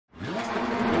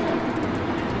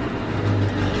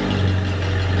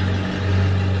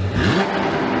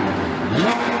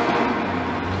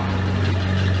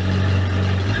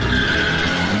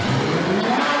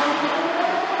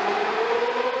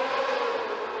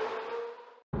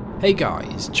Hey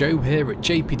guys, Joe here at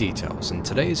JP Details, and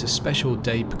today is a special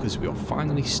day because we are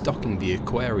finally stocking the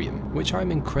aquarium, which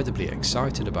I'm incredibly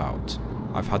excited about.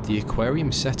 I've had the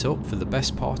aquarium set up for the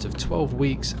best part of 12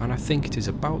 weeks and I think it is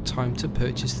about time to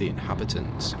purchase the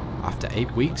inhabitants. After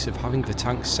 8 weeks of having the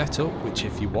tank set up, which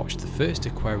if you watched the first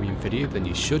aquarium video then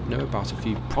you should know about a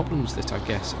few problems that I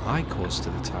guess I caused to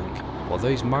the tank. While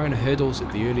those minor hurdles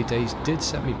at the early days did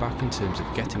set me back in terms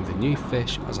of getting the new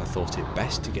fish, as I thought it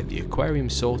best to get the aquarium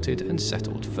sorted and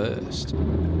settled first.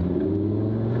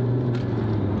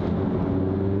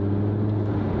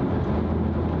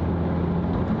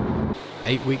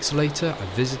 Eight weeks later, I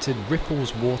visited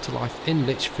Ripples WaterLife in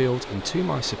Lichfield, and to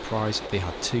my surprise they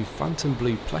had two phantom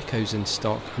blue plecos in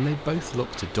stock and they both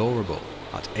looked adorable.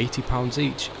 At £80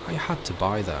 each, I had to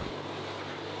buy them.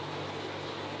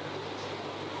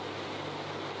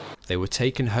 They were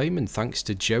taken home, and thanks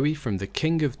to Joey from the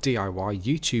King of DIY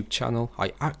YouTube channel,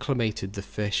 I acclimated the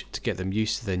fish to get them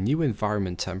used to their new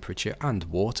environment temperature and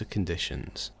water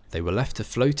conditions. They were left to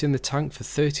float in the tank for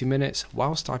 30 minutes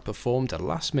whilst I performed a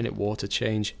last minute water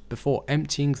change before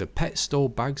emptying the pet store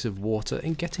bags of water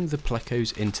and getting the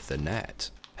plecos into the net.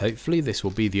 Hopefully this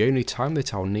will be the only time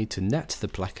that I'll need to net the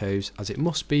plecos, as it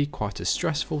must be quite a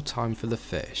stressful time for the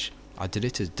fish. I did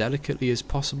it as delicately as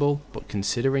possible, but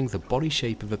considering the body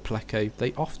shape of a pleco,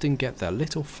 they often get their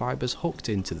little fibres hooked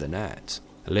into the net.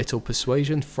 A little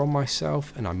persuasion from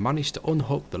myself and I managed to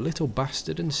unhook the little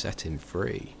bastard and set him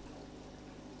free.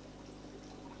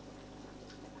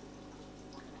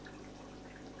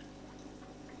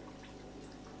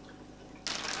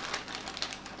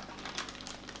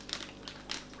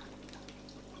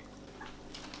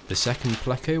 The second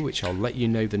pleco, which I'll let you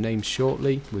know the name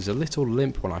shortly, was a little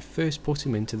limp when I first put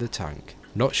him into the tank.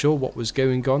 Not sure what was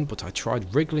going on, but I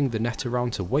tried wriggling the net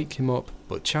around to wake him up,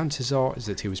 but chances are is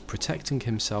that he was protecting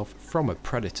himself from a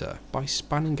predator by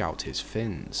spanning out his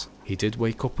fins. He did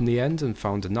wake up in the end and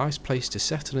found a nice place to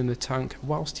settle in the tank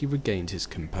whilst he regained his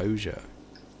composure.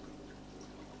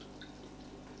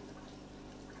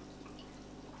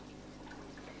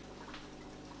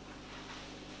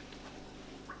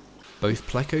 Both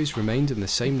plecos remained in the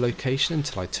same location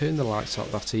until I turned the lights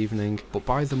out that evening, but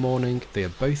by the morning they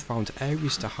had both found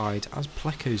areas to hide, as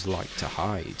plecos like to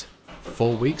hide.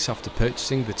 4 weeks after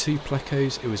purchasing the two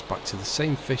plecos, it was back to the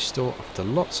same fish store after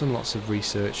lots and lots of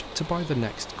research to buy the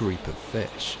next group of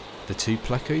fish. The two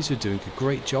plecos are doing a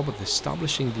great job of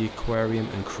establishing the aquarium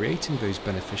and creating those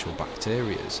beneficial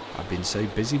bacterias. I've been so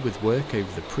busy with work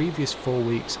over the previous 4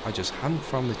 weeks I just hadn't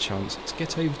found the chance to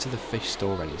get over to the fish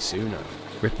store any sooner.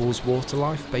 Ripples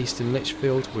WaterLife, based in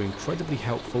Lichfield, were incredibly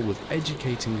helpful with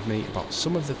educating me about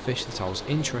some of the fish that I was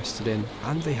interested in,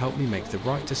 and they helped me make the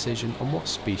right decision on what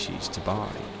species to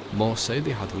buy. More so, they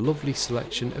had a lovely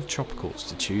selection of tropicals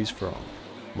to choose from.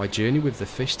 My journey with the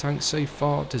fish tank so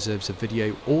far deserves a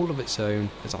video all of its own,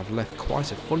 as I've left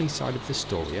quite a funny side of the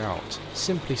story out,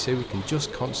 simply so we can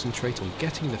just concentrate on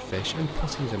getting the fish and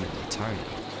putting them in the tank.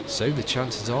 So the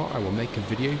chances are I will make a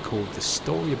video called The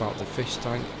Story About the Fish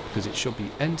Tank, because it should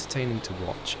be entertaining to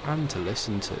watch and to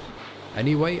listen to.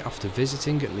 Anyway, after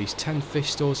visiting at least 10 fish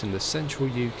stores in the central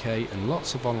UK and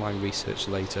lots of online research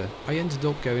later, I ended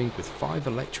up going with 5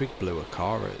 electric blue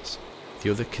acaras. The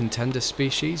other contender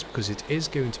species, because it is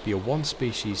going to be a 1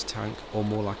 species tank, or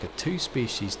more like a 2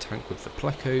 species tank with the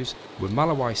plecos, were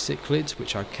Malawi cichlids,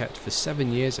 which I kept for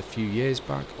 7 years a few years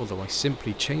back, although I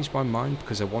simply changed my mind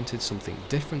because I wanted something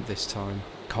different this time.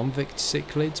 Convict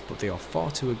cichlids, but they are far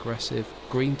too aggressive.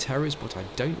 Green terrors, but I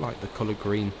don't like the colour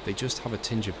green, they just have a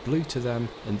tinge of blue to them.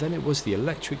 And then it was the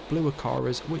electric blue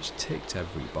acaras, which ticked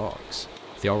every box.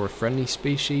 They are a friendly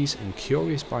species and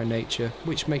curious by nature,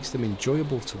 which makes them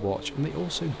enjoyable to watch, and they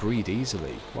also breed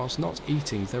easily, whilst not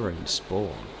eating their own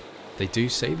spawn. They do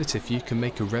say that if you can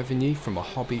make a revenue from a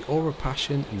hobby or a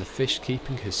passion, and the fish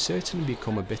keeping has certainly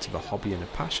become a bit of a hobby and a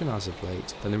passion as of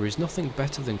late, then there is nothing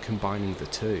better than combining the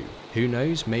two. Who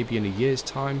knows, maybe in a year's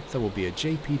time there will be a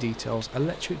JP Details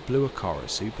electric blue acara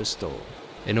superstore.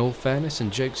 In all fairness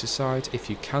and jokes aside, if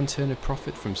you can turn a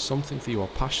profit from something that you are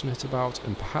passionate about,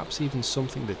 and perhaps even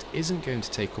something that isn't going to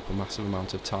take up a massive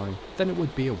amount of time, then it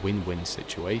would be a win-win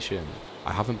situation.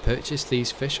 I haven't purchased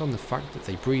these fish on the fact that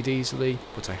they breed easily,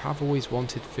 but I have always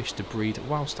wanted fish to breed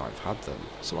whilst I've had them,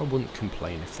 so I wouldn't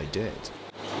complain if they did.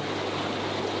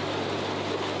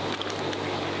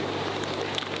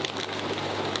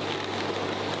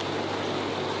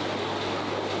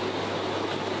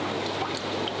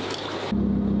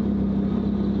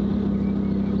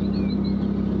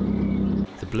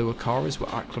 The blue acaras were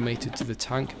acclimated to the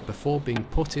tank before being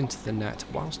put into the net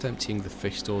whilst emptying the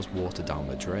fish store's water down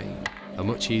the drain. A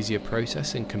much easier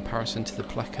process in comparison to the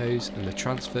plecos, and the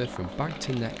transfer from bag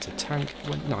to net to tank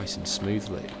went nice and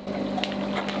smoothly.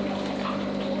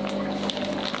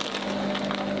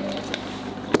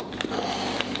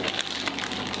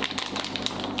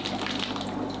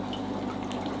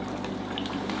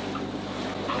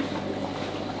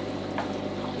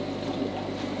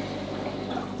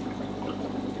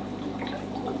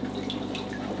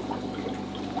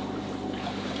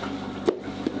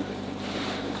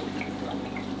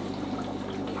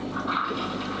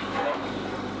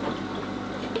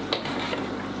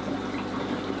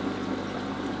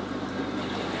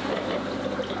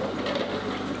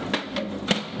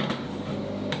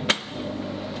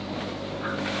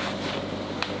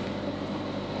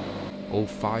 All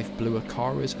 5 blue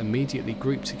Aquariums immediately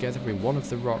grouped together in one of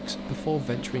the rocks before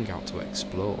venturing out to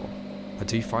explore. I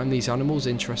do find these animals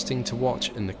interesting to watch,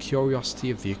 and the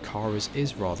curiosity of the Aquariums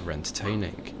is rather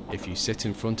entertaining. If you sit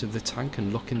in front of the tank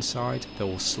and look inside, they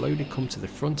will slowly come to the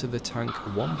front of the tank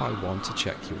one by one to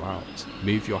check you out.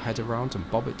 Move your head around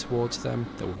and bob it towards them,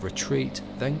 they will retreat,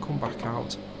 then come back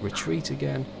out, retreat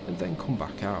again, and then come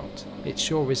back out. It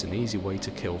sure is an easy way to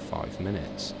kill 5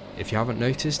 minutes. If you haven't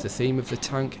noticed, the theme of the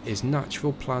tank is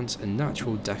natural plants and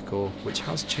natural decor, which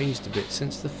has changed a bit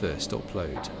since the first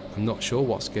upload. I'm not sure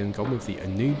what's going on with the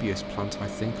Anubias plant I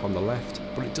think on the left,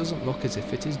 but it doesn't look as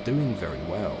if it is doing very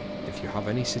well. If you have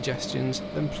any suggestions,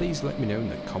 then please let me know in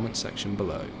the comment section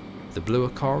below. The blue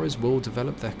Aquariums will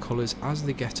develop their colours as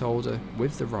they get older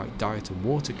with the right diet and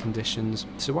water conditions,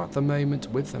 so at the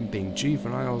moment, with them being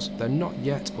juveniles, they're not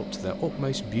yet up to their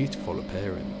utmost beautiful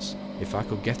appearance. If I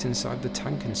could get inside the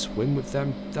tank and swim with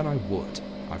them, then I would.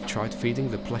 I've tried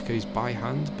feeding the plecos by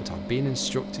hand, but I've been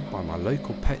instructed by my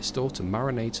local pet store to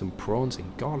marinate some prawns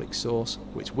in garlic sauce,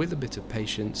 which with a bit of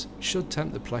patience should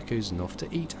tempt the plecos enough to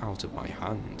eat out of my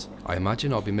hand. I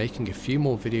imagine I'll be making a few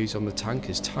more videos on the tank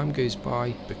as time goes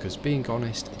by, because being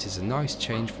honest, it is a nice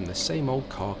change from the same old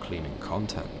car cleaning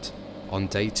content. On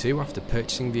day 2, after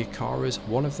purchasing the Aquariums,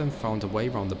 one of them found a way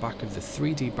around the back of the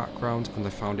 3D background, and I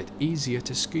found it easier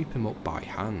to scoop him up by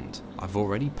hand. I've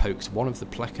already poked one of the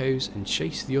plecos and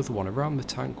chased the other one around the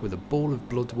tank with a ball of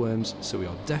bloodworms, so we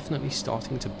are definitely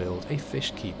starting to build a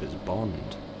fish keeper's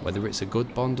bond. Whether it's a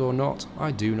good bond or not,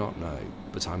 I do not know,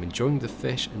 but I'm enjoying the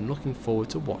fish and looking forward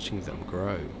to watching them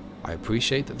grow. I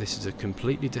appreciate that this is a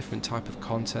completely different type of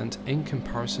content in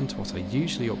comparison to what I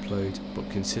usually upload, but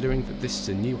considering that this is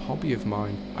a new hobby of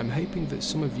mine, I'm hoping that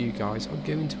some of you guys are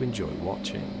going to enjoy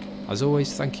watching. As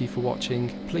always, thank you for watching.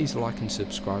 Please like and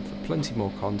subscribe for plenty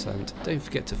more content. Don't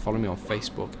forget to follow me on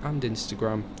Facebook and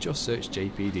Instagram, just search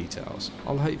JP Details.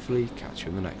 I'll hopefully catch you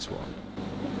in the next one.